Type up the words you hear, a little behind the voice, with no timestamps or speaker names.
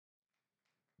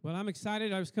Well, I'm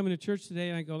excited. I was coming to church today,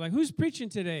 and I go like, who's preaching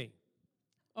today?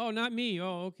 Oh, not me.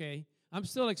 Oh, okay. I'm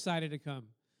still excited to come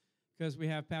because we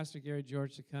have Pastor Gary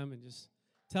George to come and just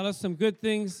tell us some good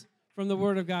things from the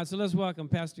Word of God. So let's welcome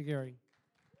Pastor Gary.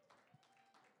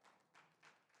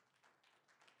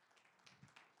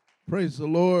 Praise the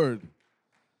Lord.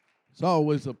 It's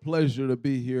always a pleasure to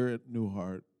be here at New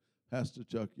Heart. Pastor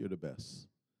Chuck, you're the best.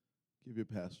 Give your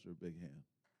pastor a big hand.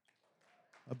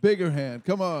 A bigger hand.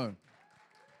 Come on.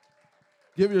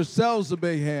 Give yourselves a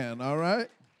big hand, all right?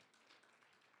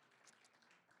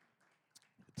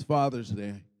 It's Father's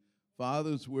Day.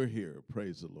 Fathers, we're here.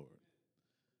 Praise the Lord.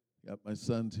 Got my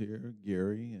sons here,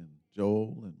 Gary and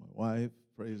Joel and my wife.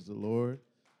 Praise the Lord.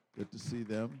 Good to see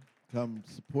them. Come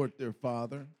support their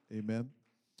father. Amen.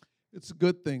 It's a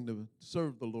good thing to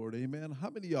serve the Lord. Amen. How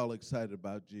many of y'all excited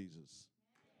about Jesus?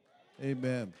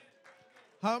 Amen.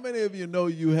 How many of you know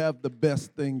you have the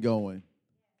best thing going?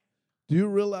 Do you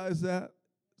realize that?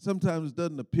 Sometimes it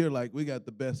doesn't appear like we got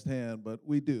the best hand, but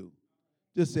we do.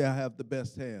 Just say, I have the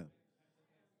best hand.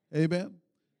 Amen.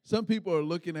 Some people are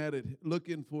looking at it,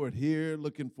 looking for it here,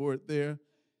 looking for it there.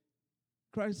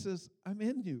 Christ says, I'm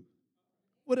in you.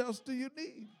 What else do you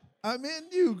need? I'm in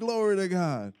you, glory to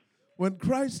God. When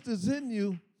Christ is in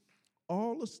you,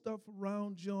 all the stuff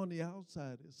around you on the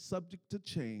outside is subject to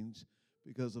change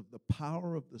because of the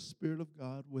power of the Spirit of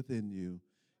God within you.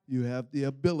 You have the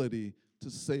ability to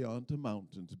say unto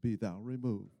mountains, be thou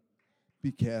removed,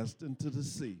 be cast into the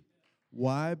sea.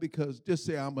 Why? Because just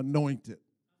say, I'm anointed.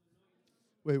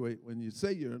 Wait, when you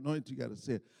say you're anointed, you got to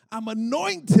say it. I'm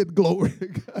anointed, glory to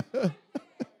God.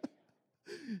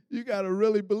 You got to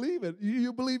really believe it.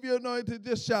 You believe you're anointed?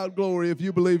 Just shout glory if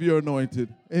you believe you're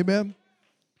anointed. Amen?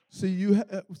 See,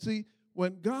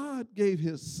 when God gave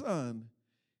his son,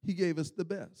 he gave us the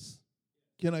best.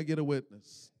 Can I get a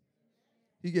witness?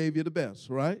 He gave you the best,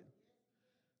 right?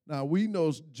 Now, we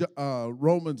know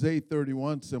Romans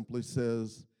 8:31 simply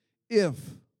says, if,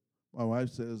 my wife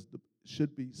says,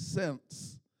 should be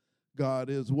since God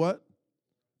is what?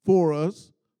 For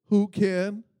us, who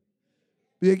can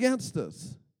be against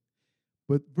us?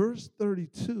 But verse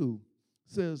 32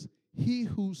 says, he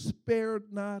who spared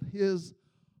not his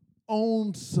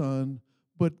own son,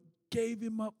 but gave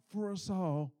him up for us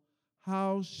all,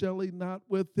 how shall he not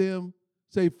with him,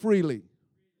 say freely,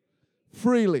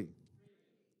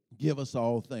 give us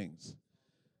all things?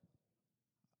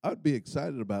 I'd be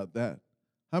excited about that.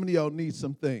 How many of y'all need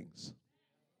some things?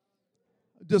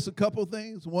 Just a couple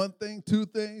things, one thing, two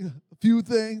things, a few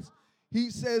things.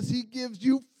 He says he gives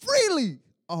you freely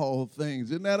all things.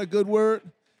 Isn't that a good word?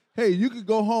 Hey, you could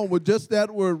go home with just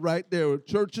that word right there.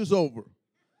 Church is over.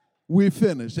 We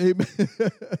finished. Amen.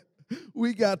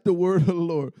 We got the word of the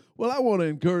Lord. Well, I want to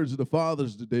encourage the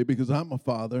fathers today because I'm a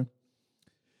father,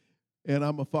 and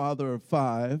I'm a father of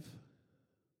 5.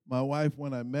 My wife,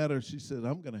 when I met her, she said,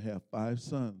 I'm going to have 5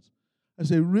 sons. I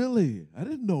said, really? I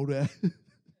didn't know that.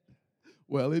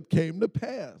 Well, it came to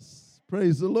pass.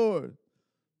 Praise the Lord.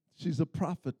 She's a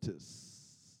prophetess.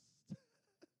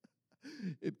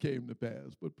 It came to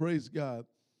pass. But praise God.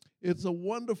 It's a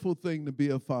wonderful thing to be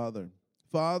a father.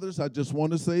 Fathers, I just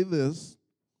want to say this.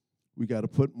 We got to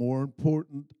put more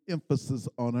important emphasis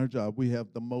on our job. We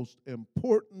have the most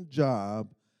important job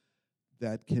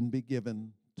that can be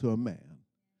given to a man,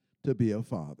 to be a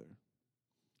father.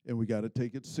 And we got to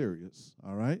take it serious,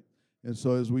 all right? And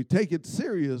so as we take it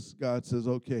serious, God says,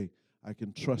 okay, I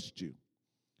can trust you.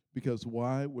 Because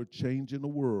why? We're changing the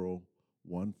world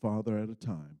one father at a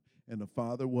time. And the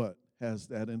father, what? Has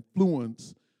that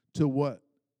influence to what?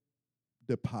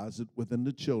 Deposit within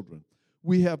the children.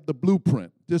 We have the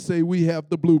blueprint. Just say we have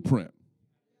the blueprint.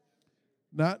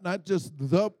 Not just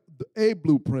a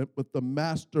blueprint, but the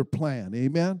master plan.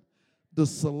 Amen? The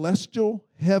celestial,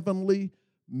 heavenly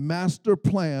master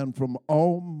plan from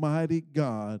Almighty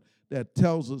God that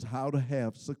tells us how to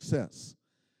have success.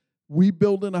 We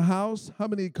building a house. How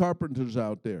many carpenters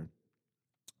out there?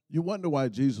 You wonder why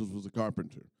Jesus was a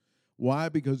carpenter. Why?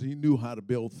 Because he knew how to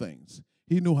build things.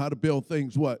 He knew how to build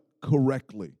things what?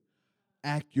 Correctly,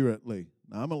 accurately.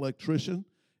 Now, I'm an electrician,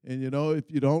 and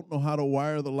if you don't know how to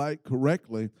wire the light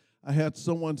correctly, I had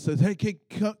someone say, hey,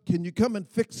 can you come and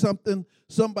fix something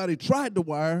somebody tried to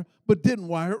wire but didn't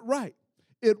wire it right?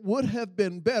 It would have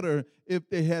been better if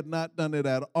they had not done it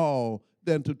at all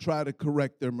than to try to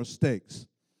correct their mistakes.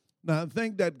 Now, the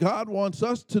thing that God wants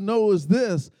us to know is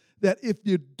this, that if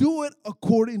you do it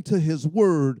according to his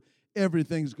word,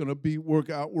 everything's going to work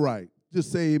out right.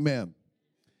 Just say amen.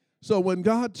 So when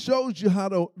God shows you how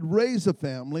to raise a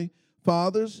family,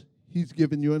 fathers, he's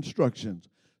giving you instructions.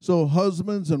 So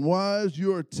husbands and wives,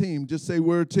 you're a team. Just say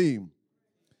we're a team.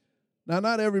 Now,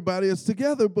 not everybody is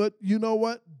together, but you know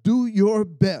what? Do your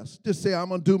best. Just say, I'm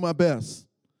going to do my best.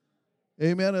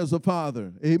 Amen, as a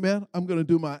father. Amen. I'm going to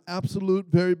do my absolute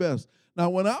very best. Now,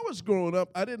 when I was growing up,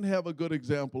 I didn't have a good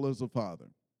example as a father.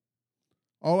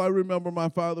 All I remember, my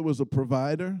father was a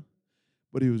provider,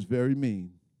 but he was very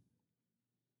mean,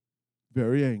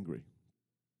 very angry.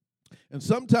 And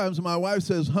sometimes my wife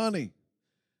says, honey,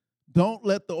 don't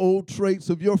let the old traits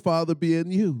of your father be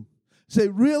in you. Say,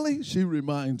 really? She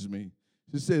reminds me.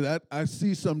 She said, that I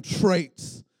see some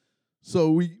traits.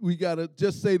 So we got to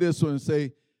just say this one and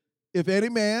say, if any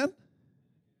man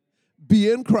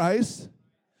be in Christ,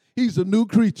 he's a new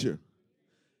creature.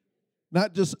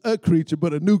 Not just a creature,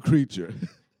 but a new creature.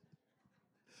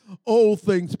 Old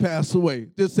things pass away.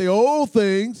 Just say, old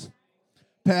things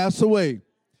pass away.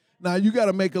 Now, you got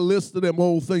to make a list of them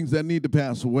old things that need to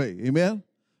pass away. Amen?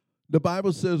 The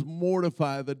Bible says,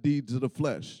 mortify the deeds of the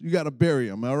flesh. You got to bury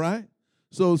them, all right?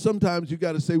 So sometimes you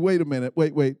got to say, wait a minute,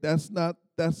 wait, that's not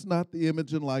the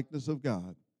image and likeness of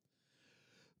God.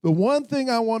 The one thing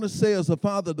I want to say as a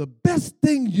father, the best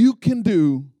thing you can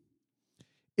do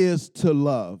is to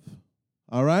love,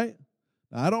 all right?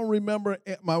 Now, I don't remember,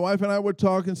 my wife and I were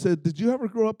talking, said, did you ever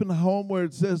grow up in a home where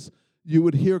it says you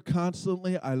would hear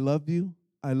constantly, I love you,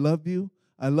 I love you,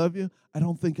 I love you? I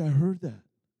don't think I heard that.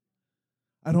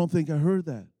 I don't think I heard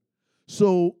that.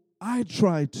 So I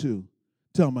try to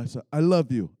tell myself, I love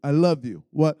you, I love you.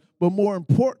 What? But more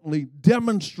importantly,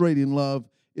 demonstrating love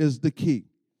is the key.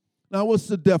 Now, what's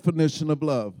the definition of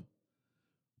love?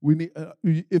 We need,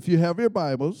 if you have your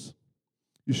Bibles,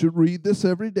 you should read this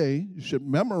every day. You should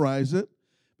memorize it,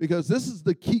 because this is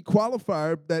the key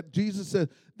qualifier that Jesus said,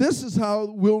 this is how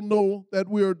we'll know that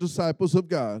we are disciples of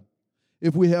God,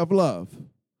 if we have love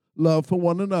for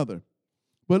one another.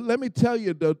 But let me tell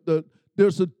you,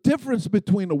 there's a difference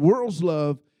between the world's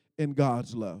love and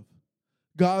God's love.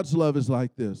 God's love is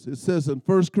like this. It says in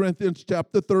 1 Corinthians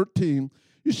chapter 13,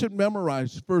 you should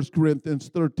memorize 1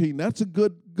 Corinthians 13. That's a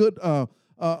good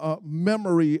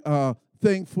memory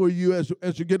thing for you as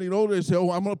you're getting older. You say,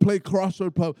 oh, I'm going to play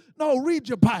crossword puzzle. No, read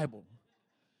your Bible.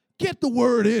 Get the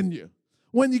word in you.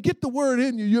 When you get the word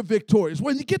in you, you're victorious.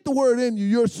 When you get the word in you,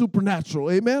 you're supernatural.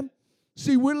 Amen?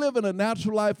 See, we're living a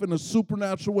natural life in a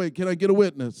supernatural way. Can I get a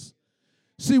witness?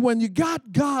 See, when you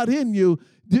got God in you,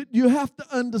 you have to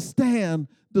understand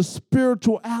the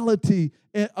spirituality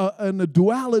and the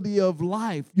duality of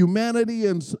life, humanity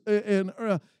and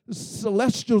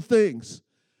celestial things.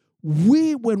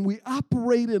 When we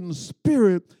operate in the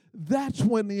spirit, that's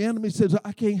when the enemy says,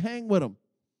 I can't hang with them.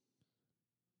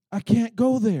 I can't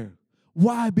go there.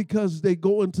 Why? Because they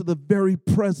go into the very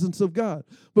presence of God.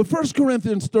 But 1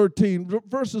 Corinthians 13,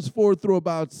 verses 4 through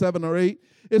about 7 or 8,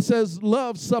 it says,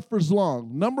 love suffers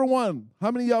long. Number one,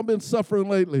 how many of y'all been suffering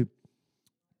lately?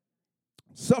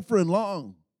 Suffering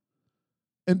long.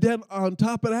 And then on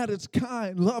top of that, it's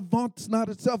kind. Love vaunts not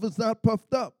itself, it's not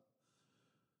puffed up.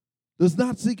 Does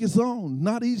not seek its own,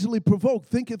 not easily provoked,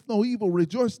 thinketh no evil,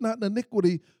 rejoice not in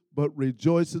iniquity, but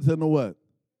rejoiceth in the what?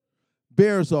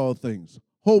 Bears all things,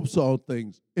 hopes all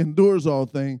things, endures all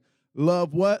things.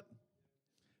 Love what?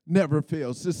 Never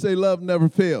fails. Just say love never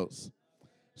fails.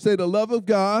 Say the love of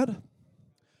God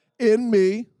in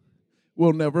me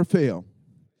will never fail.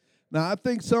 Now, I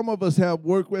think some of us have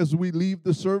work as we leave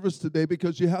the service today,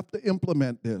 because you have to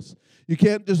implement this. You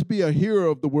can't just be a hearer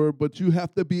of the word, but you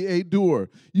have to be a doer.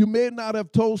 You may not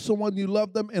have told someone you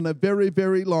love them in a very,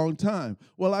 very long time.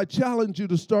 Well, I challenge you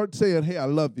to start saying, hey, I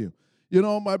love you. You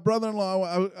know, my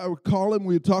brother-in-law, I would call him,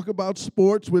 we'd talk about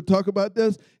sports, we'd talk about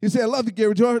this. He'd say, I love you,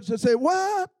 Gary George. I'd say,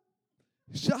 what?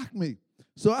 He shocked me.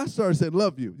 So I started saying,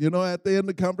 love you, at the end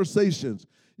of conversations.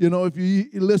 If you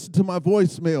listen to my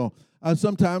voicemail,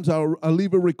 sometimes I'll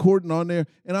leave a recording on there,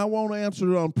 and I won't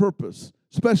answer it on purpose,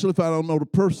 especially if I don't know the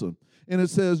person. And it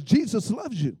says, Jesus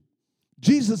loves you.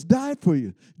 Jesus died for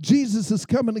you. Jesus is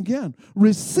coming again.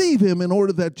 Receive him in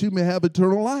order that you may have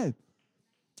eternal life.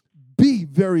 Be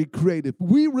very creative.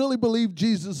 We really believe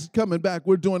Jesus is coming back.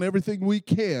 We're doing everything we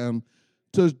can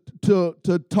to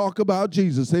talk about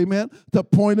Jesus, amen? To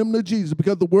point them to Jesus,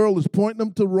 because the world is pointing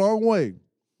them to the wrong way.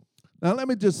 Now, let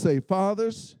me just say,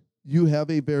 fathers, you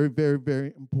have a very, very,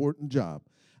 very important job.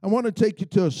 I want to take you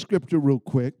to a scripture real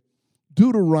quick,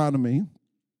 Deuteronomy,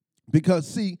 because,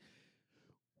 see,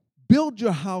 build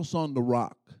your house on the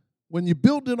rock. When you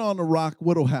build it on the rock,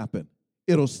 what will happen?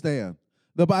 It'll stand.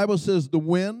 The Bible says the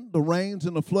wind, the rains,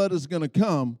 and the flood is going to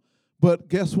come, but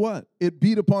guess what? It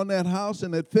beat upon that house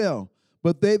and it fell.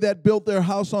 But they that built their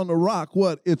house on the rock,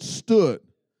 what? It stood.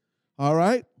 All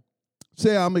right?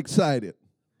 Say, I'm excited.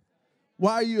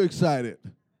 Why are you excited?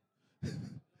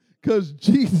 because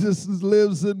Jesus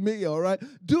lives in me, all right?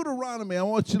 Deuteronomy, I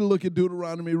want you to look at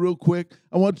Deuteronomy real quick.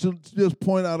 I want you to just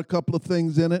point out a couple of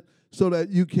things in it so that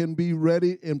you can be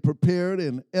ready and prepared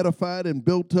and edified and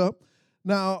built up.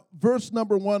 Now, verse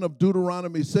number 1 of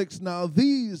Deuteronomy 6, now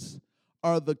these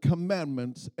are the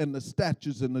commandments and the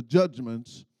statutes and the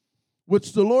judgments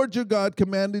which the Lord your God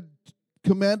commanded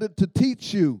to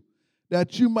teach you,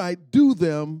 that you might do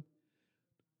them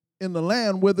in the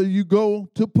land whither you go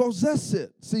to possess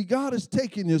it. See, God is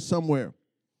taking you somewhere.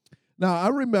 Now, I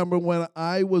remember when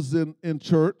I was in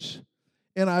church,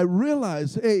 and I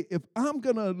realized, hey, if I'm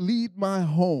going to lead my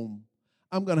home,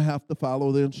 I'm going to have to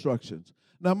follow the instructions.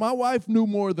 Now, my wife knew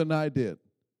more than I did.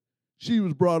 She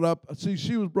was brought up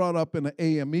in an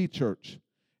AME church.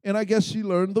 And I guess she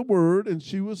learned the word, and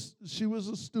she was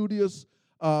a studious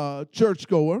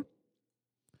churchgoer.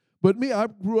 But me, I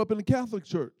grew up in a Catholic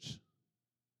church.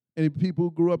 Any people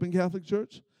who grew up in Catholic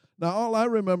church? Now, all I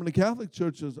remember in the Catholic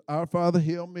church is Our Father,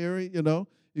 Hail Mary,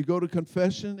 you go to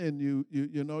confession and you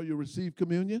receive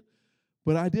communion.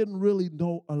 But I didn't really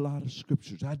know a lot of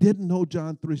scriptures. I didn't know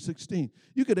John 3:16.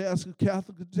 You could ask a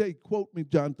Catholic today, quote me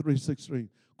John 3:16.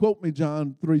 Quote me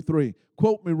John 3:3.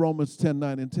 Quote me Romans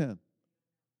 10:9 and 10.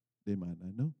 They might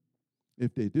not know.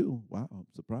 If they do, wow, I'm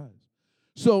surprised.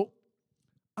 So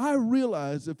I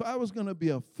realized if I was going to be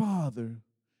a father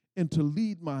and to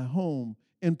lead my home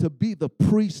and to be the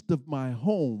priest of my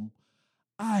home,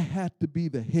 I had to be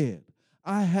the head.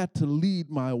 I had to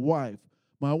lead my wife.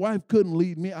 My wife couldn't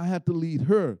lead me. I had to lead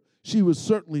her. She would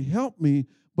certainly help me,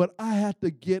 but I had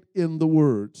to get in the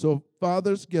Word. So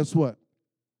fathers, guess what?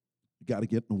 You got to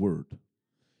get in the Word.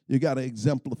 You got to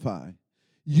exemplify.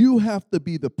 You have to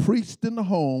be the priest in the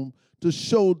home to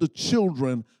show the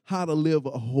children how to live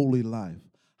a holy life,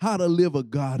 how to live a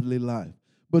godly life.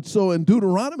 But so in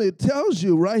Deuteronomy, it tells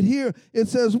you right here, it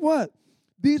says what?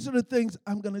 These are the things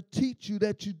I'm going to teach you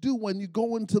that you do when you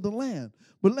go into the land.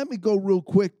 But let me go real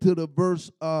quick to the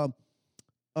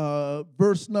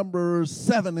verse number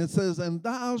 7. It says, and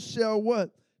thou shalt what?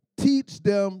 Teach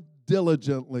them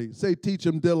diligently. Say, teach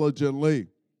them diligently.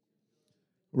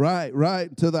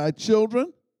 Right, to thy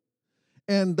children.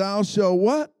 And thou shalt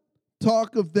what?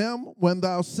 Talk of them when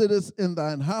thou sittest in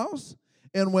thine house,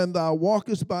 and when thou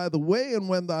walkest by the way, and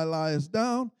when thou liest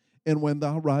down, and when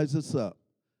thou risest up.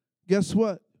 Guess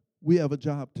what? We have a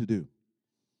job to do.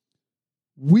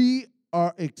 We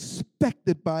are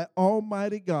expected by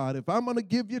Almighty God. If I'm going to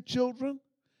give you children,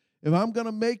 if I'm going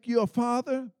to make you a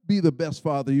father, be the best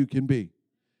father you can be.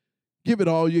 Give it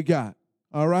all you got.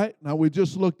 All right? Now, we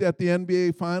just looked at the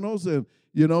NBA Finals, and,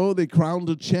 they crowned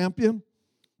a champion.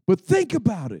 But think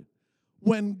about it.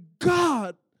 When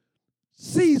God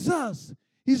sees us,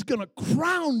 He's going to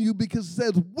crown you because it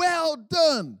says, well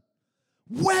done.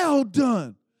 Well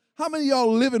done. How many of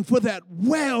y'all living for that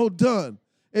well done?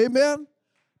 Amen?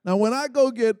 Now, when I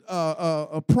go get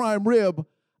a prime rib,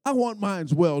 I want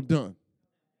mine's well done.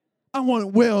 I want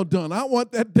it well done. I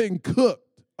want that thing cooked,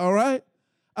 all right?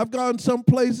 I've gone some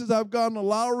places. I've gone to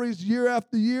Lowry's year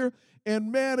after year,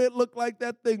 and man, it looked like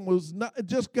that thing was not. It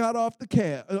just got off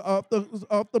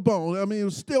the bone. I mean, it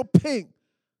was still pink.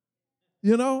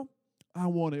 I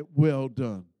want it well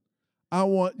done. I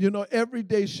want, every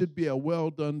day should be a well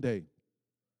done day.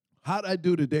 How'd I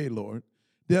do today, Lord?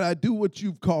 Did I do what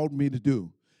you've called me to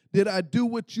do? Did I do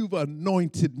what you've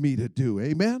anointed me to do?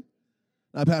 Amen.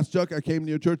 Now, Pastor Chuck, I came to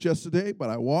your church yesterday, but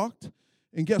I walked.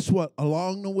 And guess what?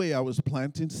 Along the way, I was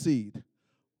planting seed.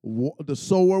 The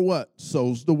sower what?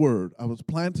 Sows the word. I was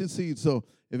planting seed. So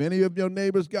if any of your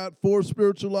neighbors got 4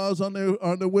 spiritual laws on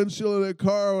the windshield of their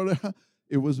car,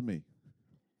 it was me.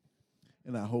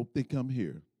 And I hope they come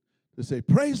here to say,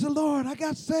 praise the Lord, I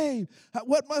got saved.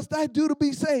 What must I do to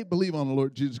be saved? Believe on the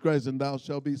Lord Jesus Christ and thou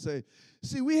shalt be saved.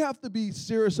 See, we have to be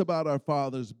serious about our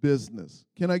Father's business.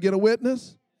 Can I get a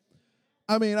witness?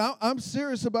 I mean, I'm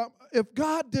serious about, if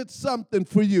God did something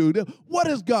for you, what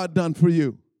has God done for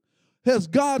you? Has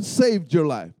God saved your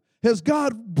life? Has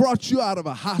God brought you out of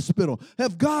a hospital?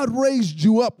 Have God raised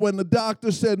you up when the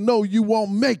doctor said, no, you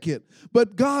won't make it?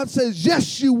 But God says,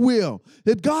 yes, you will.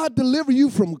 Did God deliver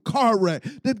you from a car wreck?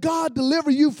 Did God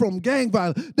deliver you from gang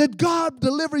violence? Did God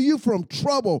deliver you from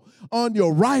trouble on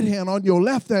your right hand, on your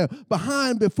left hand,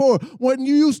 behind, before, when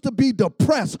you used to be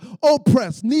depressed,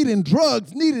 oppressed, needing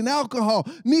drugs, needing alcohol,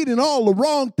 needing all the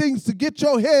wrong things to get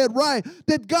your head right?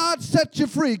 Did God set you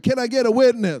free? Can I get a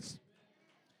witness?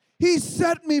 He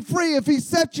set me free. If he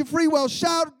set you free, well,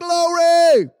 shout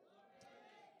glory.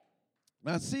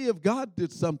 Now, see, if God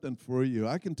did something for you,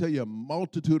 I can tell you a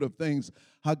multitude of things.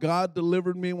 How God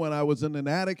delivered me when I was in an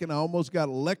attic and I almost got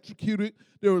electrocuted.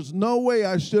 There was no way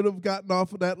I should have gotten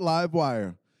off of that live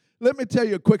wire. Let me tell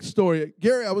you a quick story.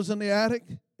 Gary, I was in the attic,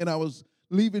 and I was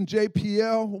leaving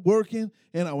JPL working,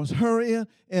 and I was hurrying,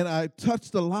 and I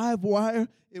touched the live wire.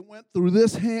 It went through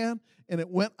this hand, and it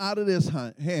went out of this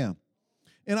hand.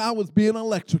 And I was being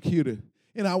electrocuted.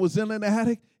 And I was in an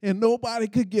attic, and nobody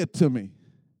could get to me.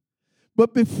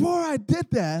 But before I did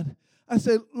that, I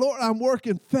said, Lord, I'm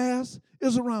working fast. It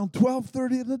was around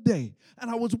 12:30 in the day. And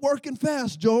I was working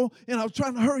fast, Joel, and I was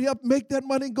trying to hurry up, make that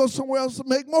money, and go somewhere else to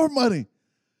make more money.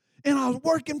 And I was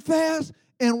working fast,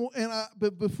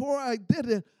 but before I did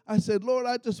it, I said, Lord,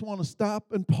 I just want to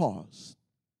stop and pause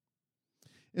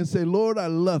and say, Lord, I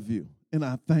love you, and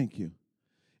I thank you.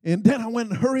 And then I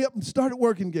went and hurry up and started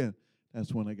working again.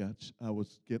 That's when I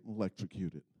was getting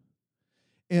electrocuted.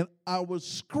 And I was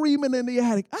screaming in the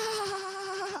attic,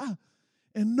 ah,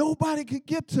 and nobody could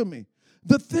get to me.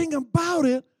 The thing about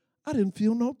it, I didn't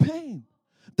feel no pain.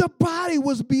 The body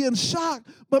was being shocked,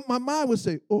 but my mind would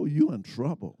say, oh, you in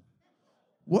trouble.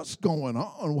 What's going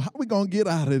on? How are we going to get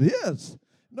out of this?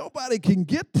 Nobody can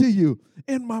get to you.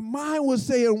 And my mind was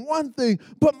saying one thing,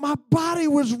 but my body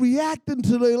was reacting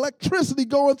to the electricity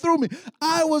going through me.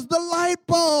 I was the light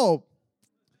bulb.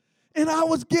 And I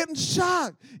was getting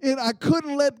shocked, and I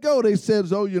couldn't let go. They said,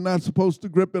 oh, you're not supposed to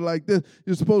grip it like this.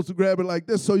 You're supposed to grab it like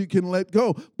this so you can let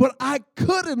go. But I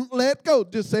couldn't let go.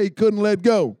 Just say couldn't let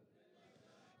go.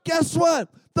 Guess what?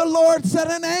 The Lord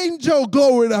sent an angel,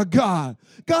 glory to God.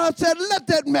 God said, let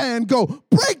that man go.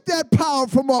 Break that power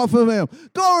from off of him.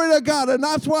 Glory to God. And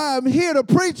that's why I'm here to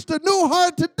preach to New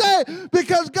Heart today,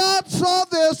 because God saw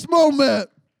this moment.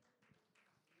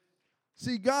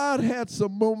 See, God had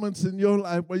some moments in your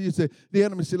life where you say, the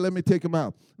enemy said, let me take him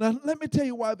out. Now, let me tell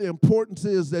you why the importance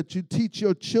is that you teach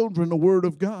your children the Word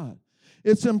of God.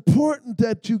 It's important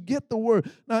that you get the Word.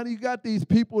 Now, you got these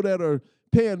people that are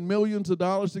paying millions of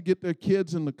dollars to get their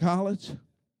kids into college.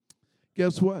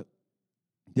 Guess what?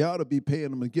 They ought to be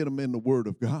paying them to get them in the Word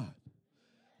of God.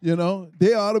 You know,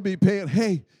 they ought to be paying,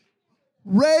 hey,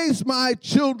 raise my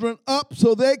children up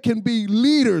so they can be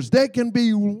leaders. They can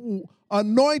be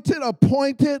anointed,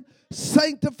 appointed,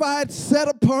 sanctified, set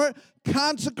apart,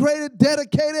 consecrated,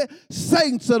 dedicated,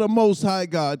 saints of the Most High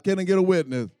God. Can I get a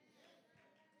witness?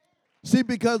 See,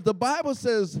 because the Bible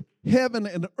says heaven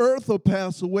and earth will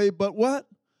pass away, but what?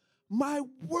 My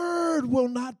word will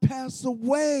not pass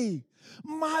away.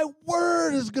 My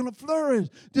word is going to flourish.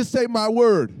 Just say, my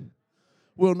word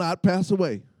will not pass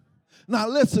away. Now,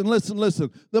 listen.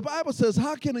 The Bible says,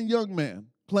 how can a young man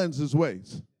cleanse his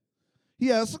ways?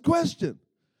 He asks a question.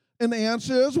 And the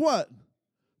answer is what?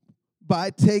 By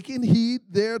taking heed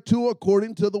thereto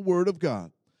according to the word of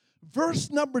God. Verse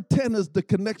number 10 is the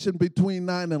connection between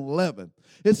 9 and 11.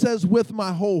 It says, with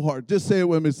my whole heart. Just say it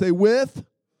with me. Say, with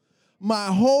my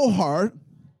whole heart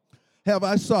have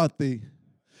I sought thee.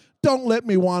 Don't let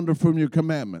me wander from your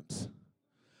commandments.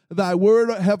 Thy word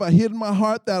have I hid in my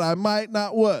heart that I might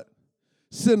not what?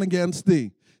 Sin against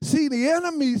thee. See, the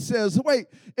enemy says, wait,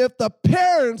 if the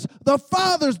parents, the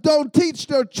fathers don't teach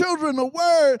their children the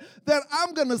word, then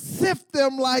I'm going to sift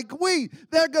them like wheat.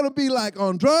 They're going to be like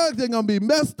on drugs. They're going to be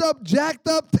messed up, jacked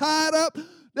up, tied up.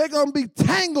 They're going to be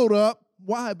tangled up.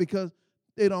 Why? Because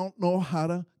they don't know how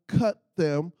to cut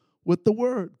them with the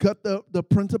word, cut the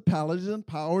principalities and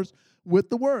powers with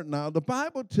the word. Now, the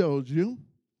Bible tells you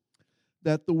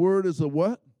that the word is a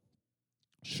what?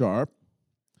 Sharp,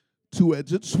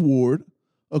 two-edged sword,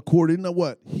 according to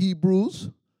what?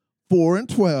 Hebrews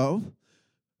 4:12,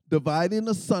 dividing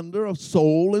asunder of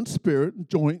soul and spirit,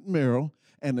 joint and marrow,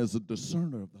 and is a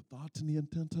discerner of the thoughts and the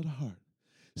intents of the heart.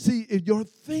 See, if your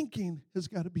thinking has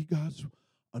got to be God's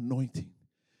anointing.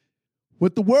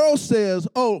 What the world says,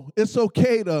 oh, it's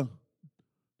okay to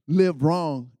live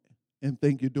wrong and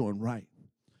think you're doing right,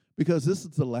 because this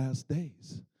is the last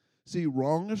days. See,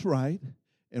 wrong is right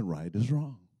and right is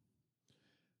wrong.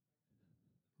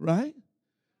 Right?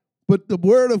 But the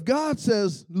word of God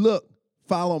says, look,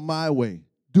 follow my way.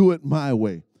 Do it my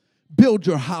way. Build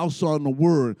your house on the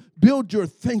word. Build your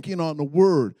thinking on the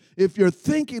word. If your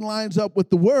thinking lines up with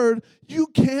the word, you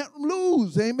can't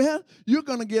lose. Amen?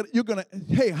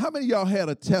 Hey, how many of y'all had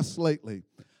a test lately?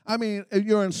 I mean, if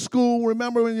you're in school,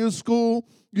 remember when you were in school,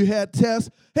 you had tests.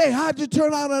 Hey, how'd you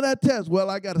turn out on that test? Well,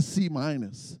 I got a C-.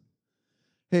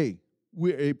 Hey,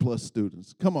 we're A+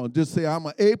 students. Come on, just say I'm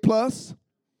an A+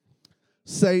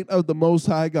 saint of the Most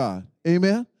High God.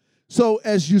 Amen? So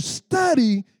as you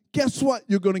study, guess what?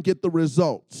 You're going to get the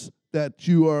results that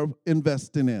you are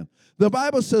investing in. The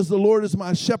Bible says the Lord is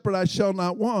my shepherd, I shall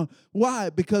not want. Why?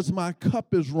 Because my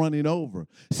cup is running over.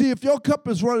 See, if your cup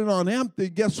is running on empty,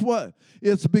 guess what?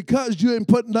 It's because you ain't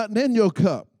putting nothing in your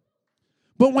cup.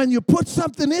 But when you put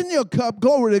something in your cup,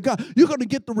 glory to God, you're going to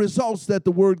get the results that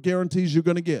the word guarantees you're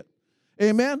going to get.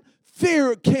 Amen?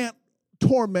 Fear can't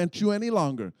torment you any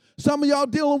longer. Some of y'all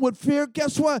dealing with fear.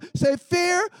 Guess what? Say,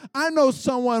 fear, I know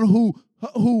someone who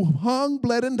hung,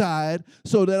 bled, and died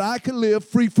so that I could live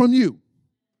free from you.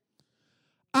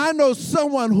 I know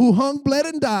someone who hung, bled,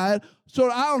 and died so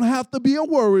that I don't have to be a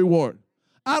worrywart.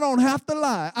 I don't have to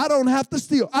lie. I don't have to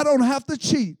steal. I don't have to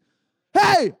cheat.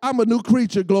 Hey, I'm a new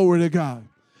creature, glory to God.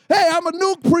 Hey, I'm a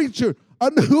new creature,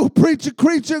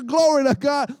 creature, glory to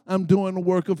God. I'm doing the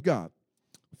work of God.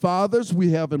 Fathers,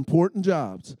 we have important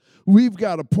jobs. We've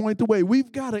got to point the way.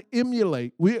 We've got to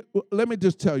emulate. Let me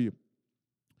just tell you.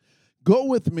 Go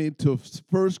with me to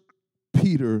 1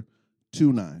 Peter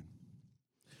 2:9.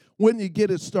 When you get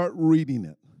it, start reading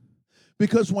it.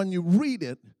 Because when you read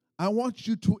it, I want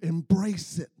you to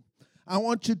embrace it. I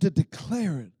want you to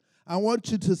declare it. I want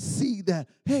you to see that,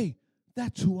 hey,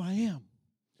 that's who I am.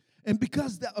 And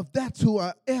because of that's who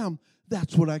I am,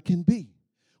 that's what I can be.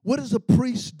 What does a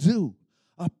priest do?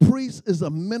 A priest is a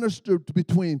minister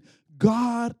between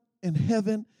God in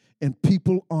heaven and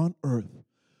people on earth.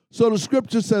 So the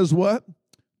scripture says what?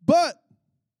 But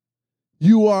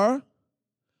you are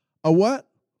a what?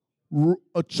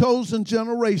 A chosen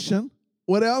generation.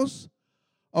 What else?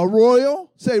 A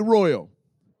royal. Say royal.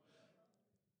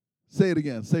 Say it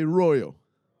again. Say royal.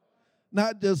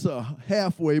 Not just a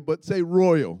halfway, but say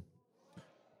royal.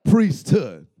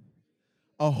 Priesthood.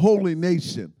 A holy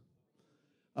nation.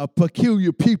 A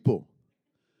peculiar people.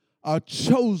 A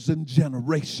chosen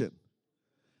generation.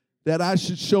 That I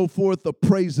should show forth the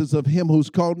praises of him who's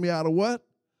called me out of what?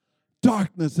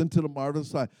 Darkness into the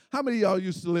marvelous light. How many of y'all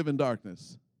used to live in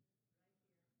darkness?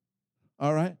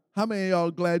 All right. How many of y'all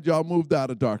glad y'all moved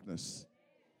out of darkness?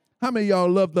 How many of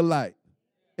y'all love the light?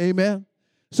 Amen.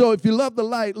 So if you love the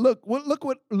light, look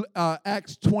what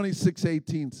Acts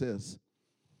 26:18 says.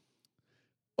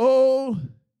 Oh,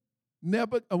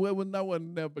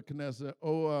 Nebuchadnezzar.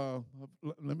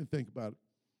 Let me think about it.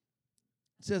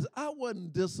 It says, I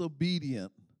wasn't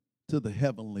disobedient to the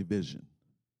heavenly vision.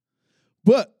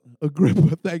 But,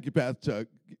 Agrippa, thank you, Pastor Chuck.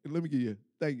 Let me give you,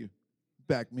 thank you.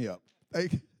 Back me up.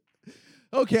 Thank you.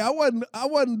 Okay, I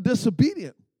wasn't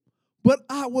disobedient. But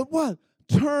I was what?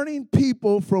 Turning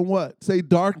people from what? Say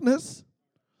darkness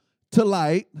to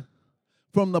light,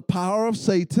 from the power of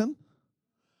Satan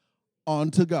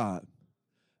onto God,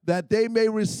 that they may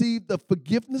receive the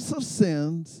forgiveness of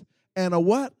sins and a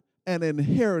what? An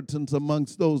inheritance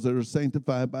amongst those that are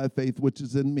sanctified by faith, which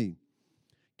is in me.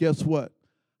 Guess what?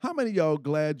 How many of y'all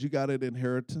glad you got an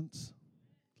inheritance?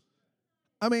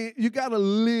 I mean, you got to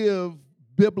live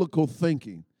biblical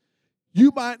thinking.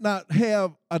 You might not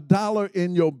have $1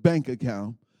 in your bank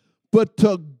account, but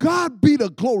to God be the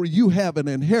glory, you have an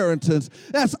inheritance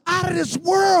that's out of this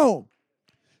world.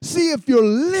 See, if you're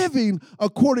living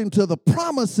according to the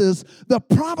promises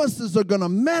are going to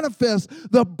manifest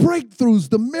the breakthroughs,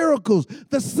 the miracles,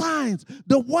 the signs,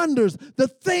 the wonders, the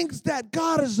things that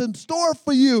God is in store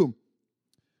for you.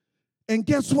 And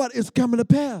guess what? It's coming to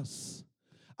pass.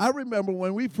 I remember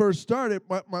when we first started,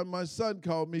 my son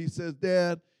called me. He says,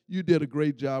 Dad, you did a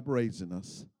great job raising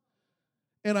us.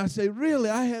 And I say, really?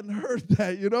 I hadn't heard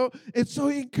that, you know? And so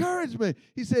he encouraged me.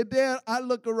 He said, Dad, I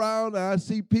look around and I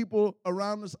see people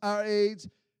around us our age.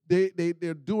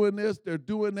 They're doing this, they're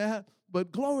doing that.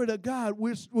 But glory to God,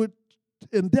 we're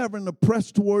endeavoring to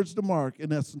press towards the mark,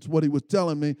 in essence, what he was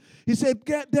telling me. He said,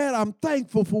 Dad, I'm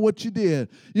thankful for what you did.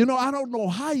 You know, I don't know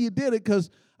how you did it because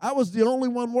I was the only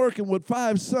one working with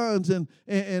 5 sons and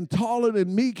taller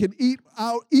than me, can eat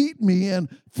me, and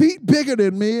feet bigger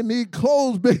than me, and need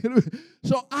clothes bigger than me.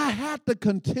 So I had to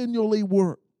continually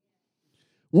work.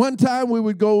 One time we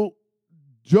would go,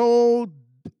 Joel,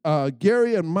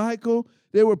 Gary, and Michael,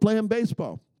 they were playing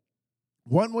baseball.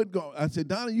 One would go. I said,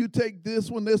 Donnie, you take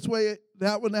this one this way,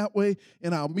 that one that way,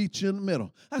 and I'll meet you in the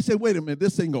middle. I said, wait a minute,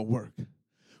 this ain't going to work.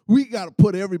 We got to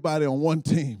put everybody on one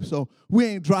team, so we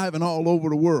ain't driving all over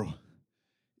the world.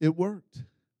 It worked.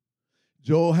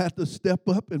 Joel had to step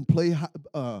up and play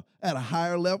at a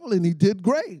higher level, and he did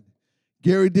great.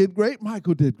 Gary did great.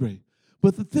 Michael did great.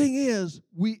 But the thing is,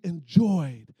 we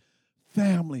enjoyed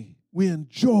family. We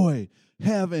enjoy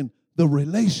having the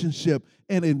relationship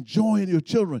and enjoying your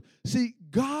children. See,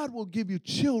 God will give you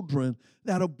children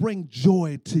that'll bring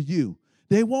joy to you.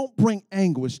 They won't bring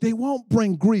anguish. They won't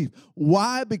bring grief.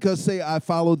 Why? Because, say, I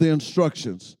follow the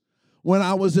instructions. When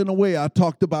I was in the way, I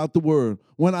talked about the word.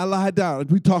 When I lied down,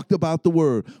 we talked about the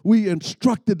word. We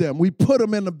instructed them. We put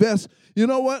them in the best. You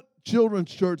know what?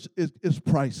 Children's church is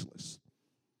priceless.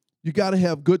 You got to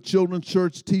have good children's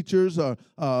church teachers or,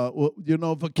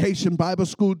 vacation Bible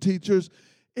school teachers.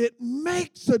 It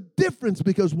makes a difference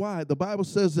because why? The Bible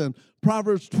says in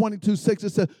Proverbs 22:6, it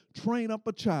says, train up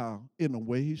a child in the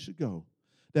way he should go,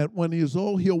 that when he is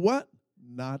old, he'll what?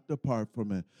 Not depart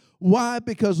from it. Why?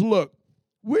 Because look,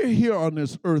 we're here on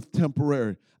this earth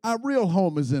temporary. Our real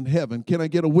home is in heaven. Can I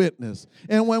get a witness?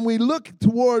 And when we look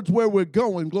towards where we're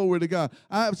going, glory to God,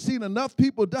 I have seen enough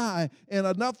people die and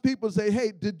enough people say,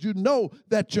 hey, did you know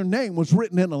that your name was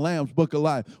written in the Lamb's Book of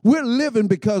Life? We're living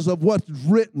because of what's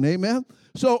written, amen?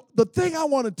 So the thing I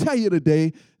want to tell you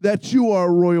today, that you are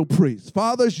a royal priest.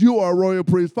 Fathers, you are a royal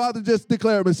priest. Father, just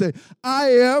declare them and say, I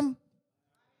am.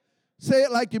 Say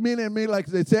it like you mean it and mean like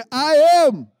they say, I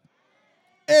am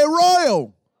a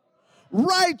royal,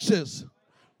 righteous,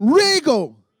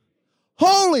 regal,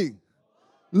 holy,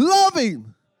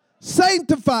 loving,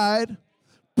 sanctified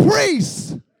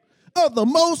priest of the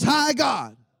Most High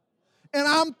God. And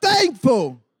I'm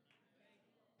thankful.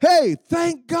 Hey,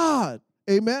 thank God.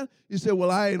 Amen. You say,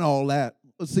 well, I ain't all that.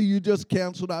 Well, see, you just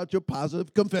canceled out your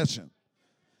positive confession.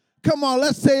 Come on,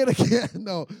 let's say it again.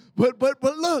 No, but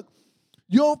look,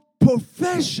 your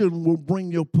profession will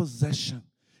bring your possession.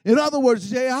 In other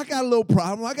words, yeah, I got a little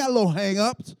problem. I got a little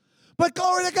hang-ups. But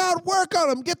glory to God, work on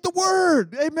them. Get the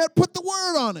word. Amen. Put the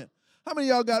word on it. How many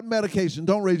of y'all got medication?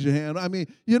 Don't raise your hand. I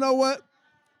mean, you know what?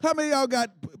 How many of y'all got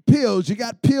pills? You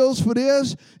got pills for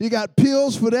this? You got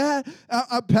pills for that?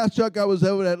 Pastor Chuck, I was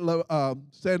over at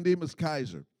San Dimas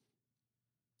Kaiser.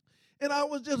 And I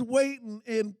was just waiting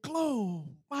and glow.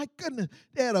 My goodness.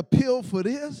 They had a pill for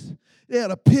this. They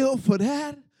had a pill for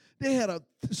that. They had a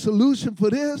solution for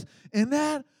this and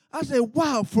that. I said,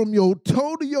 wow, from your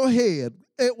toe to your head,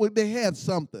 they had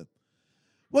something.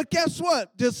 Well, guess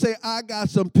what? Just say, I got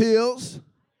some pills.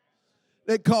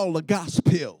 They call the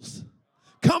gospels.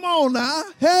 Come on now.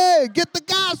 Hey, get the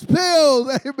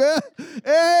gospels. Amen.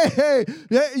 Hey,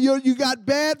 you got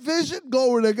bad vision?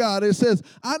 Glory to God. It says,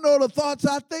 I know the thoughts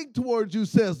I think towards you,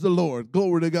 says the Lord.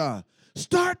 Glory to God.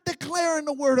 Start declaring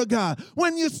the word of God.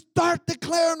 When you start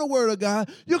declaring the word of God,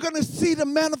 you're going to see the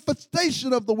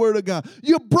manifestation of the word of God.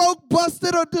 You're broke,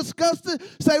 busted, or disgusted.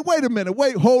 Say, wait a minute.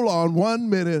 Wait, hold on 1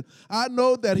 minute. I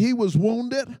know that he was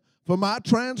wounded for my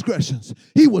transgressions.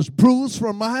 He was bruised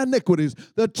for my iniquities.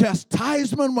 The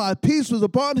chastisement of my peace was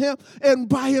upon him, and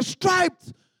by his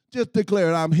stripes, just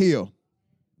declare, I'm healed.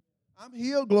 I'm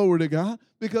healed, glory to God.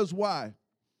 Because why?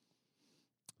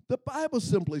 The Bible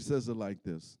simply says it like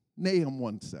this. Nahum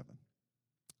 1:7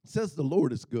 says the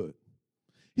Lord is good.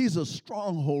 He's a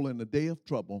stronghold in the day of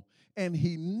trouble, and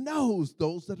he knows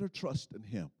those that are trusting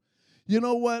him. You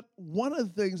know what? One of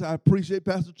the things I appreciate,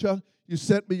 Pastor Chuck, you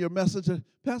sent me your message.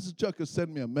 Pastor Chuck has sent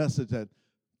me a message at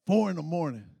 4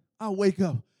 in. I wake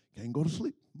up, can't go to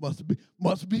sleep.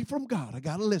 Must be from God. I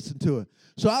got to listen to it.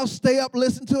 So I'll stay up,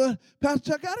 listen to it.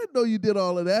 Pastor Chuck, I didn't know you did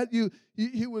all of that. You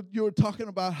were talking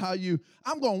about how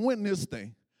I'm going to win this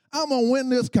thing. I'm going to win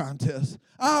this contest.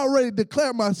 I already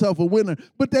declared myself a winner,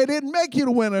 but they didn't make you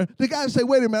the winner. The guy said,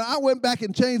 wait a minute, I went back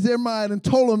and changed their mind and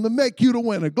told them to make you the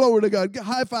winner. Glory to God.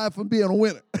 High five for being a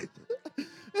winner.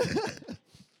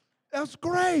 That's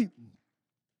great.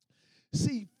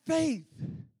 See, faith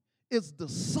is the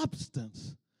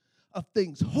substance of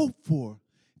things hoped for,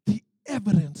 the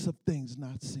evidence of things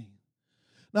not seen.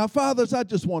 Now, fathers, I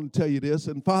just want to tell you this,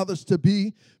 and fathers to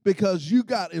be, because you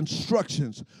got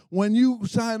instructions. When you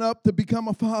sign up to become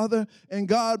a father and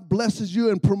God blesses you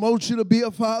and promotes you to be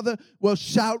a father, well,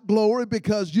 shout glory,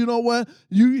 because you know what?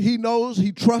 He knows,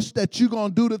 he trusts that you're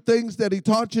going to do the things that he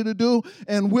taught you to do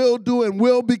and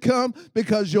will become,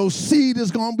 because your seed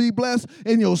is going to be blessed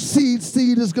and your seed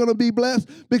is going to be blessed,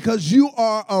 because you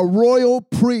are a royal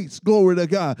priest, glory to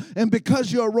God. And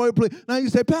because you're a royal priest, now you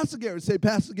say,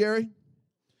 Pastor Gary,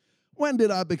 when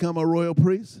did I become a royal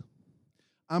priest?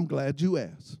 I'm glad you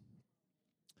asked.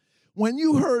 When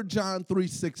you heard John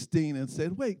 3:16 and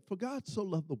said, wait, for God so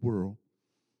loved the world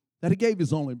that he gave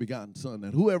his only begotten son,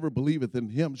 that whoever believeth in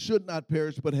him should not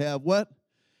perish but have what?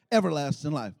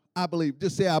 Everlasting life. I believe.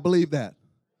 Just say, I believe that.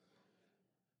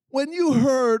 When you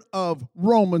heard of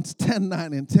Romans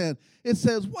 10:9 and 10, it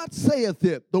says, what saith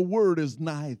it? The word is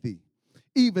nigh thee,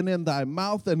 even in thy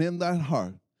mouth and in thy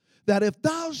heart. That if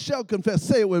thou shalt confess,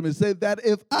 say it with me, say that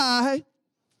if I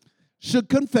should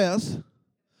confess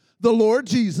the Lord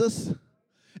Jesus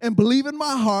and believe in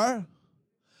my heart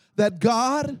that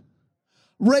God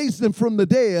raised him from the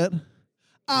dead,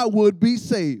 I would be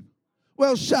saved.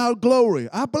 Well, shout glory.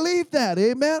 I believe that,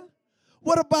 amen?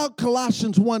 What about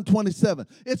Colossians 1:27?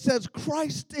 It says,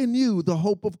 Christ in you, the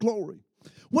hope of glory.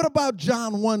 What about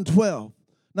John 1:12?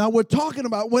 Now, we're talking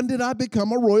about when did I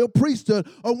become a royal priesthood,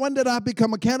 or when did I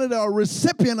become a candidate or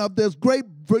recipient of this great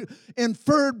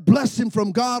inferred blessing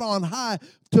from God on high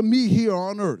to me here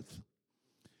on earth.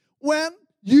 When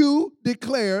you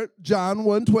declared John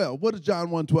 1:12. What does John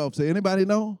 1:12 say? Anybody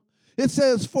know? It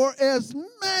says, for as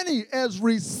many as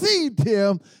received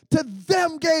him, to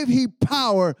them gave he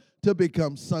power to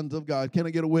become sons of God. Can I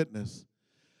get a witness?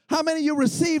 How many of you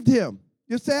received him?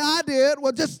 You say, I did.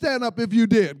 Well, just stand up if you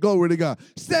did. Glory to God.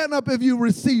 Stand up if you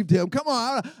received him. Come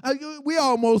on. We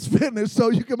almost finished, so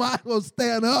you might as well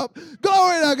stand up.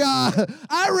 Glory to God.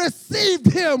 I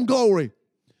received him. Glory.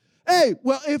 Hey,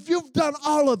 well, if you've done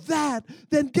all of that,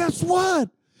 then guess what?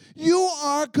 You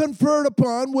are conferred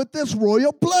upon with this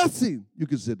royal blessing. You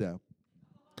can sit down.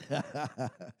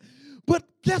 But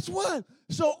guess what?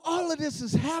 So all of this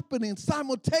is happening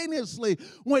simultaneously.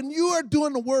 When you are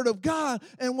doing the Word of God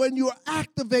and when you are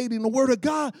activating the Word of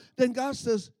God, then God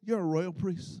says, you're a royal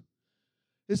priest.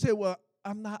 They say, well,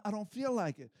 I don't feel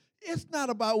like it. It's not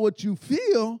about what you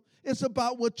feel. It's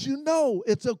about what you know.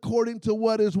 It's according to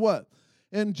what is what?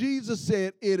 And Jesus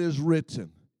said, it is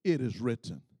written. It is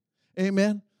written.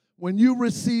 Amen. When you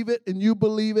receive it and you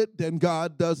believe it, then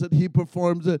God does it. He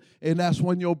performs it, and that's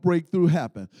when your breakthrough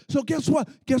happens. So guess what?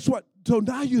 Guess what? So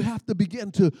now you have to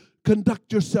begin to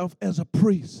conduct yourself as a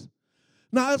priest.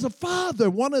 Now, as a father,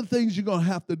 one of the things you're going to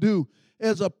have to do,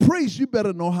 as a priest, you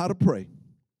better know how to pray.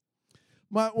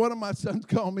 One of my sons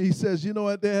called me. He says, you know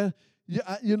what, Dad?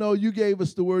 You gave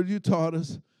us the word, you taught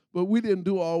us, but we didn't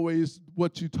do always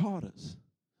what you taught us.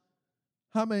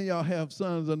 How many of y'all have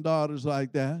sons and daughters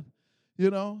like that? You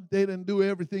know, they didn't do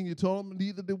everything you told them,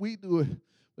 neither did we do it.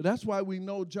 But that's why we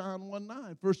know John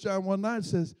 1:9. 1 John 1:9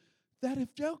 says that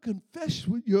if they'll confess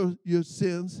with your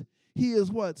sins, he is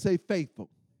what? Say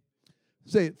faithful.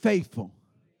 Say it, faithful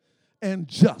and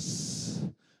just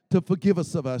to forgive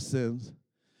us of our sins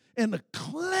and to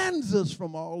cleanse us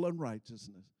from all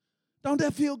unrighteousness. Don't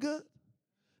that feel good?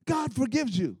 God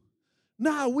forgives you.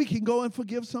 Now we can go and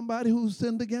forgive somebody who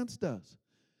sinned against us.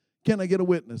 Can I get a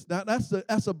witness? Now,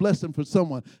 that's a blessing for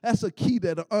someone. That's a key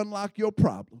that'll unlock your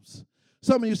problems.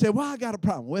 Some of you say, well, I got a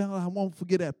problem. Well, I won't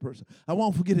forget that person. I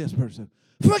won't forget this person.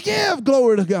 Forgive,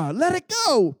 glory to God. Let it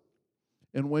go.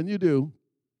 And when you do,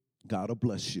 God will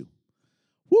bless you.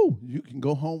 Woo, you can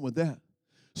go home with that.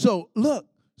 So, look,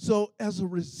 as a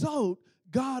result,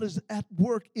 God is at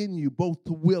work in you, both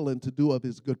to will and to do of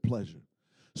his good pleasure.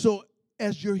 So,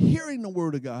 as you're hearing the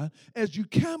word of God, as you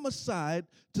come aside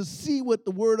to see what the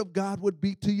word of God would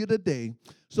be to you today,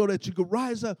 so that you could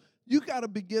rise up, you got to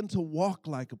begin to walk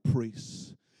like a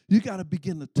priest. You got to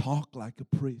begin to talk like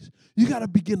a priest. You got to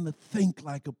begin to think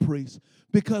like a priest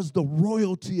because the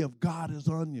royalty of God is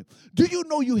on you. Do you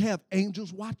know you have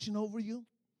angels watching over you?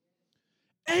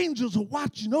 Angels are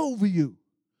watching over you.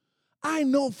 I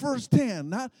know firsthand,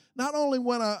 not only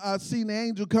when I seen the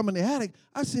angel come in the attic,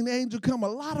 I seen the angel come a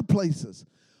lot of places.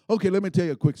 Okay, let me tell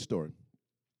you a quick story.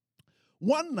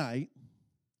 One night,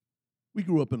 we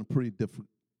grew up in a pretty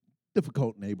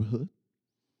difficult neighborhood.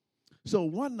 So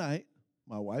one night,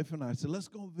 my wife and I said, let's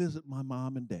go visit my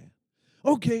mom and dad.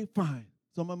 Okay, fine.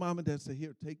 So my mom and dad said,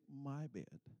 here, take my bed.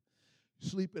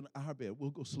 Sleep in our bed.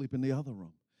 We'll go sleep in the other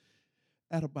room.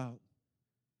 At about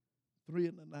 3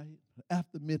 in the night,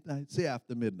 after midnight, say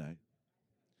after midnight,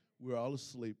 we were all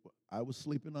asleep. I was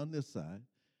sleeping on this side.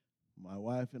 My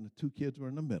wife and the 2 kids were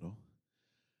in the middle.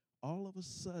 All of a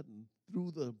sudden,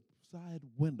 through the side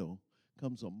window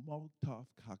comes a Molotov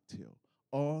cocktail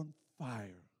on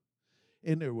fire.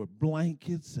 And there were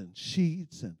blankets and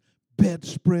sheets and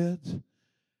bedspreads.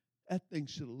 That thing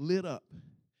should have lit up.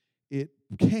 It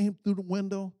came through the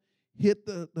window, hit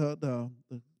the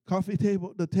coffee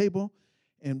table, the table,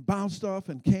 and bounced off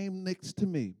and came next to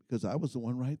me because I was the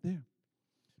one right there.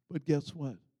 But guess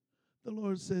what? The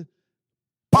Lord said,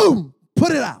 boom,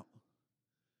 put it out.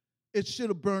 It should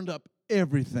have burned up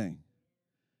everything.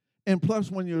 And plus,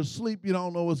 when you're asleep, you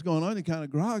don't know what's going on. You're kind of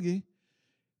groggy.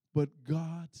 But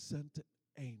God sent an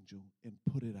angel and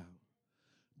put it out.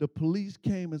 The police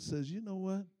came and says, you know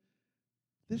what?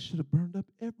 This should have burned up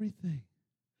everything.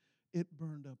 It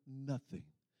burned up nothing.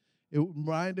 It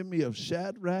reminded me of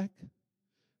Shadrach,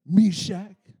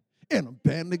 Meshach, and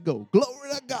Abednego. Glory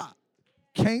to God.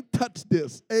 Can't touch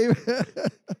this. Amen.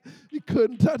 You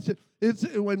couldn't touch it.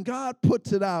 When God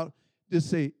puts it out, just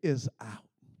say, it's out.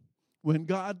 When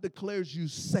God declares you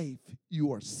safe,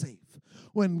 you are safe.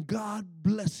 When God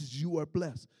blesses, you are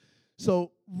blessed.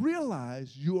 So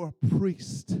realize you're a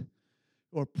priest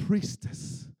or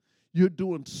priestess. You're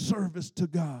doing service to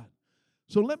God.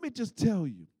 So let me just tell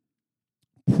you,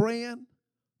 praying,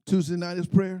 Tuesday night is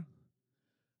prayer,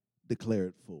 declare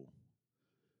it full.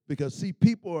 Because, see,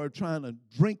 people are trying to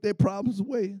drink their problems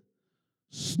away,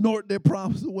 snort their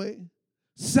problems away,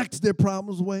 sex their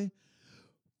problems away.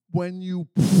 When you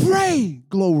pray,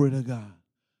 glory to God,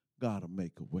 God will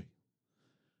make a way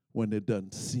when there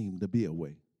doesn't seem to be a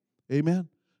way. Amen?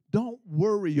 Don't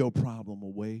worry your problem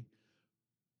away.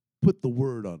 Put the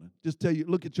word on it. Just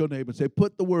look at your neighbor and say,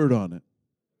 put the word on it.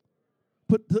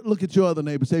 Look at your other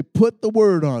neighbor and say, put the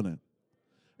word on it.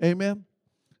 Amen?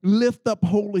 Lift up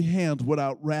holy hands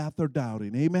without wrath or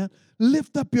doubting. Amen?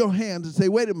 Lift up your hands and say,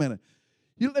 wait a minute.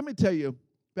 Let me tell you,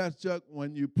 Pastor Chuck,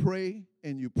 when you pray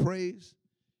and you praise,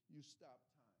 you stop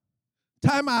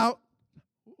time. Time out.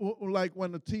 Like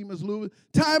when the team is losing.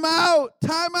 Time out.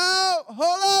 Time out.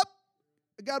 Hold up.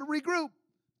 I got to regroup.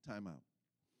 Time out.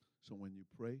 So when you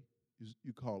pray,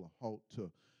 you call a halt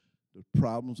to the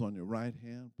problems on your right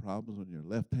hand, problems on your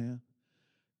left hand.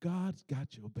 God's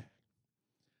got your back.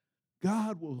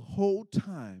 God will hold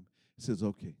time. He says,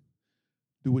 okay,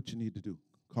 do what you need to do.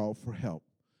 Call for help.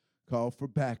 Call for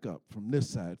backup from this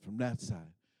side, from that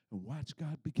side. And watch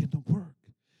God begin to work.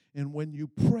 And when you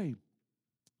pray,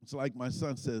 it's like my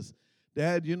son says,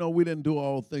 Dad, we didn't do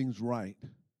all things right.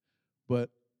 But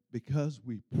because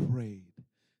we prayed,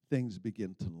 things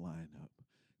begin to line up.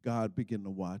 God began to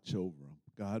watch over them.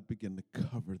 God began to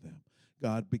cover them.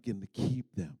 God began to keep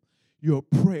them. Your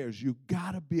prayers, you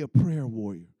got to be a prayer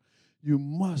warrior. You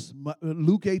must.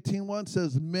 Luke 18:1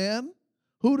 says, men,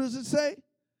 who does it say?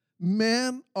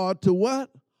 Men ought to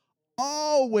what?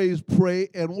 Always pray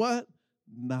and what?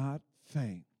 Not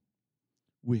faint.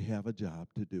 We have a job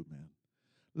to do, man.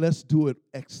 Let's do it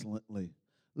excellently.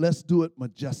 Let's do it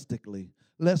majestically.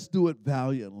 Let's do it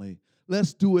valiantly.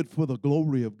 Let's do it for the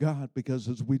glory of God, because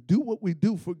as we do what we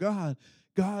do for God,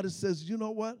 God says, you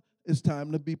know what? It's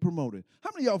time to be promoted. How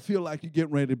many of y'all feel like you're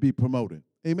getting ready to be promoted?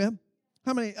 Amen?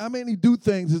 How many do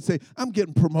things and say, I'm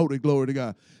getting promoted, glory to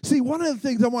God? See, one of the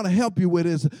things I want to help you with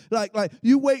is, like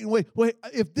you wait.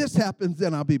 If this happens,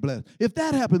 then I'll be blessed. If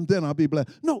that happens, then I'll be blessed.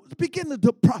 No, begin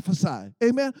to prophesy,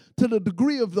 amen, to the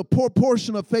degree of the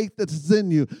proportion of faith that's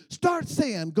in you. Start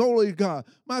saying, glory to God.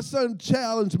 My son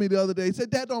challenged me the other day. He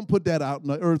said, Dad, don't put that out in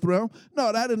the earth realm.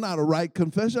 No, that is not a right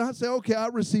confession. I said, okay, I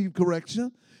receive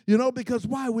correction. Because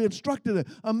why? We instructed it.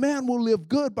 A man will live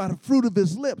good by the fruit of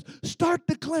his lips. Start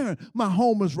declaring, my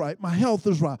home is right, my health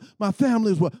is right, my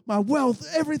family is right, my wealth,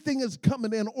 everything is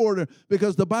coming in order,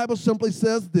 because the Bible simply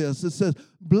says this. It says,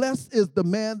 blessed is the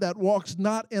man that walks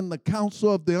not in the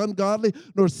counsel of the ungodly,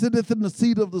 nor sitteth in the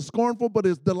seat of the scornful, but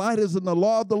his delight is in the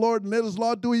law of the Lord, and in his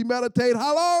law do he meditate.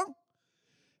 How long?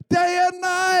 Day and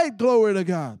night. Glory to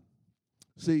God.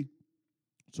 See,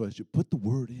 so as you put the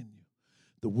word in you,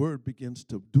 the word begins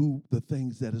to do the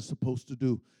things that it's supposed to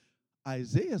do.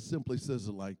 Isaiah simply says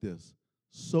it like this: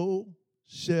 so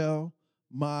shall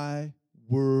my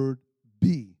word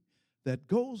be that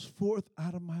goes forth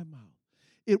out of my mouth.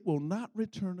 It will not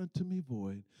return unto me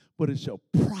void, but it shall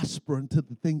prosper unto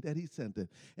the thing that he sent it,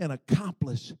 and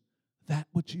accomplish that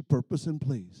which he purposed and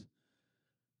pleased.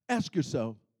 Ask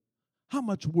yourself, how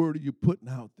much word are you putting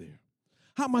out there?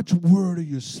 How much word are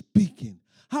you speaking?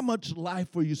 How much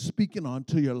life are you speaking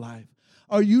onto your life?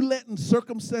 Are you letting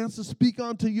circumstances speak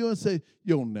onto you and say,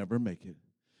 you'll never make it?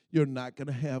 You're not going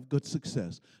to have good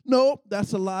success. No,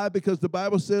 that's a lie, because the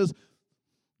Bible says,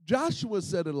 Joshua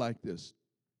said it like this.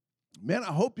 Man,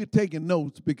 I hope you're taking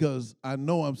notes, because I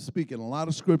know I'm speaking a lot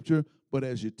of scripture, but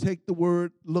as you take the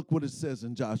word, look what it says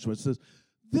in Joshua. It says,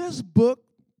 this book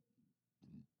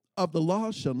of the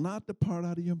law shall not depart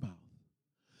out of your mouth,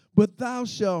 but thou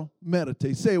shalt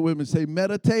meditate. Say it with me. Say,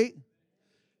 meditate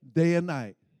day and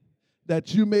night,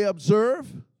 that you may observe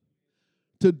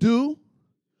to do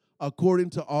according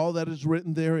to all that is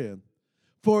written therein.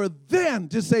 For then,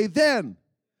 just say then,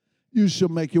 you shall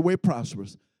make your way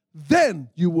prosperous. Then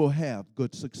you will have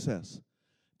good success.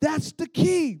 That's the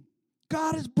key.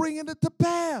 God is bringing it to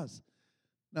pass.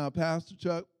 Now, Pastor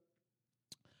Chuck,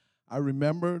 I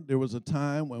remember there was a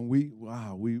time when we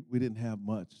didn't have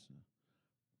much.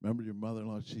 Remember your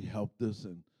mother-in-law, she helped us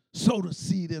and sowed a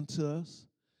seed into us,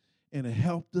 and it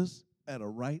helped us at a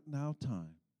right now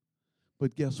time.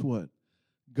 But guess what?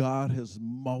 God has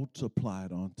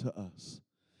multiplied onto us.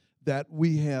 That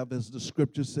we have, as the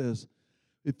scripture says,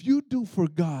 if you do for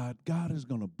God, God is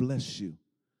going to bless you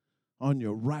on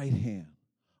your right hand,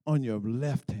 on your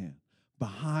left hand,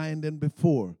 behind and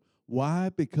before. Why?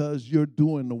 Because you're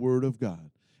doing the word of God.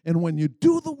 And when you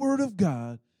do the word of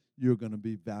God, you're going to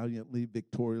be valiantly,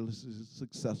 victoriously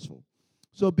successful.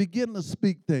 So begin to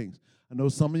speak things. I know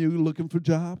some of you are looking for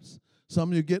jobs. Some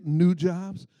of you are getting new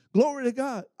jobs. Glory to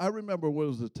God. I remember what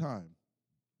was the time,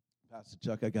 Pastor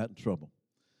Chuck, I got in trouble.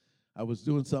 I was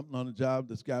doing something on the job.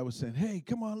 This guy was saying, hey,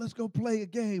 come on, let's go play a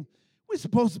game. we're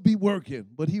supposed to be working,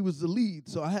 but he was the lead,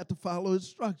 so I had to follow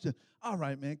instruction. All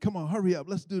right, man, come on, hurry up.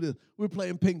 Let's do this. We're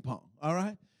playing ping pong, all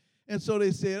right? And so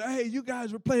they said, hey, you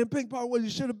guys were playing ping pong. Well, you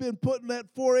should have been putting that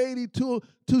 480 to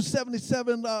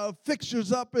 277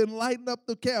 fixtures up and lighting up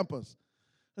the campus.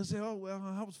 I said, oh, well,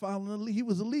 I was following the lead. He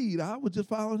was the lead. I was just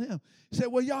following him. He said,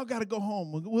 well, y'all got to go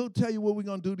home. We'll tell you what we're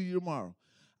going to do to you tomorrow.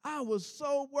 I was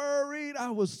so worried.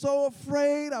 I was so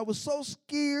afraid. I was so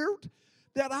scared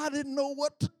that I didn't know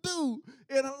what to do.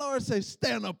 And the Lord said,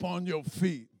 stand up on your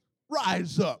feet.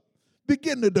 Rise up.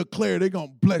 Begin to declare they're going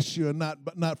to bless you and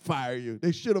not fire you.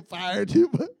 They should have fired you,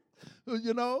 but,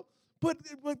 you know. But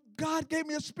God gave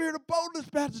me a spirit of boldness,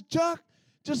 Pastor Chuck.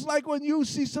 Just like when you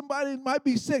see somebody that might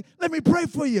be sick, let me pray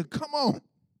for you. Come on.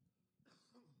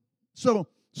 So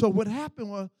what happened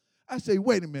was, I say,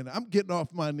 wait a minute, I'm getting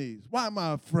off my knees. Why am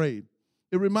I afraid?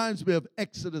 It reminds me of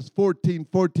Exodus 14,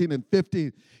 and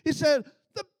 15. He said,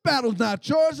 the battle's not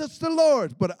yours, it's the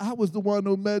Lord's. But I was the one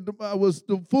I was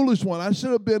the foolish one. I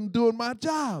should have been doing my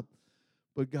job.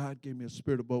 But God gave me a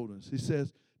spirit of boldness. He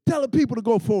says, tell the people to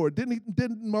go forward.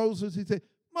 Didn't Moses, he said,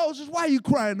 Moses, why are you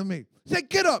crying to me? He said,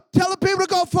 get up. Tell the people to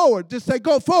go forward. Just say,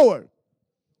 go forward.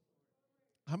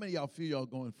 How many of y'all feel y'all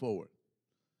going forward?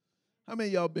 How many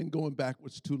of y'all been going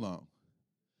backwards too long?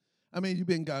 I mean, you've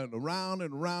been going around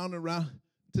and around and around.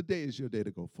 Today is your day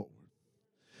to go forward.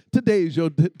 Today is your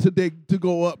day to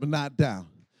go up and not down.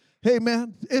 Hey,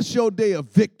 man, it's your day of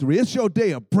victory. It's your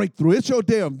day of breakthrough. It's your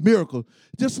day of miracle.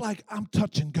 Just like I'm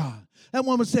touching God. That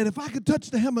woman said, if I could touch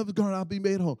the hem of his garment, I'll be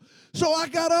made whole. So I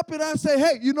got up and I said,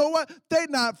 hey, you know what? They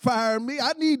not firing me.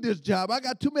 I need this job. I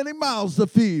got too many mouths to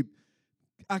feed.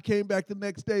 I came back the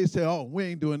next day and said, oh, we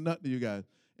ain't doing nothing to you guys.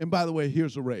 And by the way,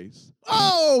 here's a raise.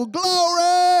 Oh,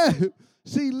 glory!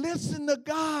 See, listen to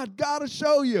God. God will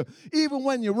show you. Even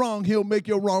when you're wrong, he'll make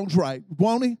your wrongs right,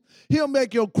 won't he? He'll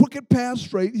make your crooked path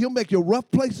straight. He'll make your rough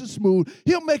places smooth.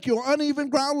 He'll make your uneven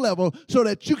ground level so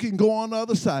that you can go on the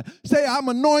other side. Say, I'm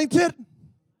anointed.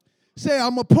 Say,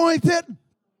 I'm appointed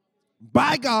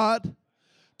by God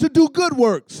to do good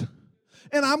works.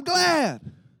 And I'm glad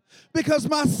because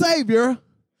my Savior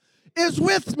is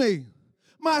with me.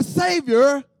 My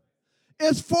Savior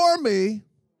is for me,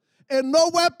 and no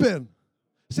weapon.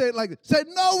 Say it like this. Say,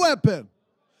 no weapon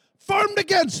formed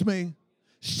against me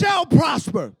shall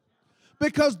prosper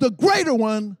because the greater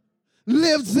one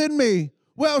lives in me.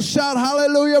 Well, shout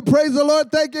hallelujah. Praise the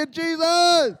Lord. Thank you,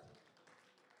 Jesus.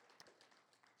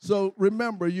 So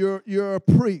remember, you're a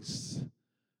priest.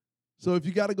 So if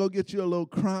you got to go get you a little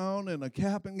crown and a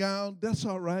cap and gown, that's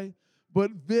all right.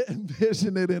 But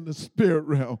envision it in the spirit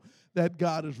realm that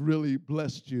God has really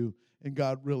blessed you and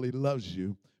God really loves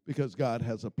you because God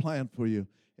has a plan for you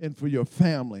and for your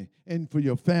family and for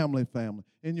your family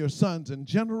and your sons and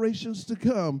generations to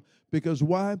come. Because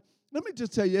why? Let me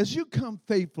just tell you, as you come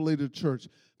faithfully to church,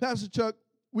 Pastor Chuck,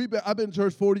 I've been in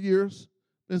church 40 years,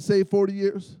 been saved 40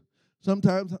 years.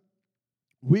 Sometimes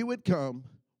we would come,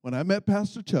 when I met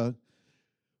Pastor Chuck,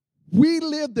 we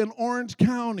lived in Orange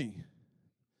County,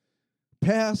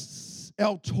 past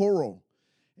El Toro.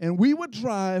 And we would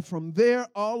drive from there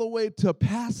all the way to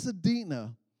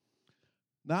Pasadena,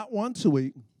 not once a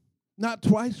week, not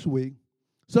twice a week,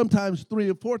 sometimes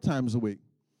 3 or 4 times a week.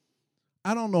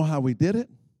 I don't know how we did it,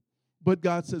 but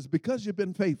God says, because you've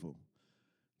been faithful.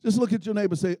 Just look at your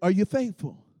neighbor and say, are you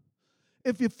faithful?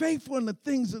 If you're faithful in the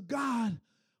things of God,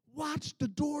 watch the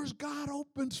doors God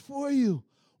opens for you.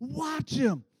 Watch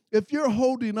him. If you're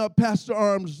holding up Pastor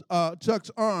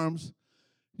Chuck's arms,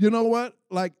 you know what?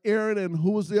 Like Aaron and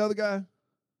who was the other guy?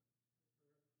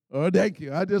 Oh, thank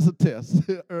you. I just attest.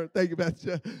 Thank you,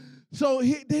 Pastor. So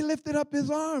they lifted up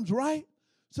his arms, right?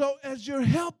 So as you're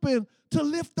helping to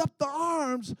lift up the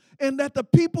arms and that the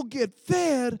people get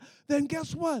fed, then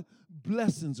guess what?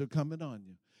 Blessings are coming on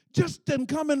you. Just in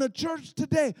coming to church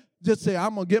today, just say,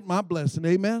 I'm going to get my blessing.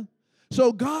 Amen?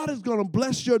 So God is going to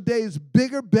bless your days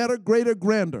bigger, better, greater,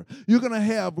 grander. You're going to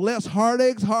have less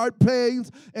heartaches, heart pains,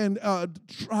 and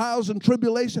trials and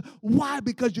tribulation. Why?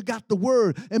 Because you got the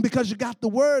word. And because you got the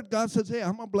word, God says, hey,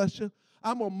 I'm going to bless you.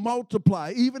 I'm going to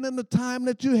multiply. Even in the time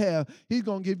that you have, he's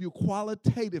going to give you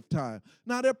qualitative time.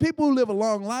 Now, there are people who live a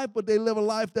long life, but they live a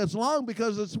life that's long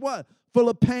because it's what? Full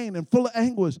of pain and full of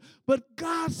anguish. But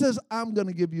God says, I'm going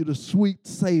to give you the sweet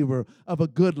savor of a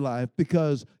good life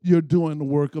because you're doing the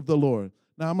work of the Lord.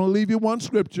 Now, I'm going to leave you one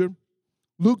scripture,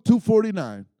 Luke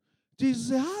 2:49. Jesus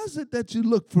said, how is it that you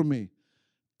look for me?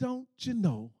 Don't you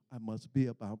know I must be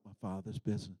about my Father's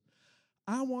business?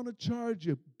 I want to charge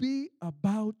you, be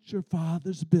about your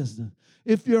father's business.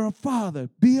 If you're a father,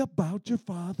 be about your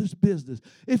father's business.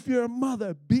 If you're a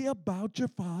mother, be about your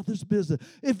father's business.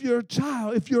 If you're a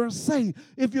child, if you're a saint,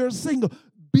 if you're a single,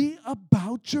 be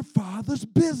about your father's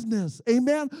business.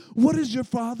 Amen? What is your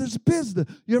father's business?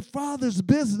 Your father's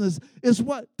business is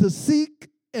what? To seek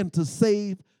and to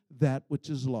save that which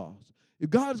is lost. If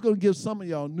God's going to give some of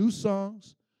y'all new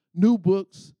songs, new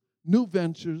books, new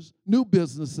ventures, new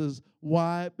businesses.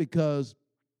 Why? Because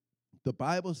the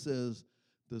Bible says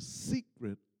the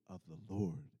secret of the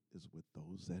Lord is with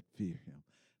those that fear him,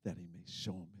 that he may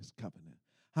show them his covenant.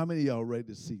 How many of y'all ready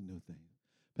to see new things?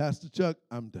 Pastor Chuck,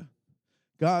 I'm done.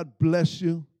 God bless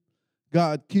you.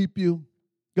 God keep you.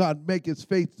 God make his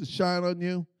face to shine on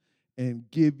you and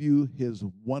give you his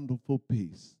wonderful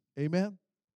peace. Amen.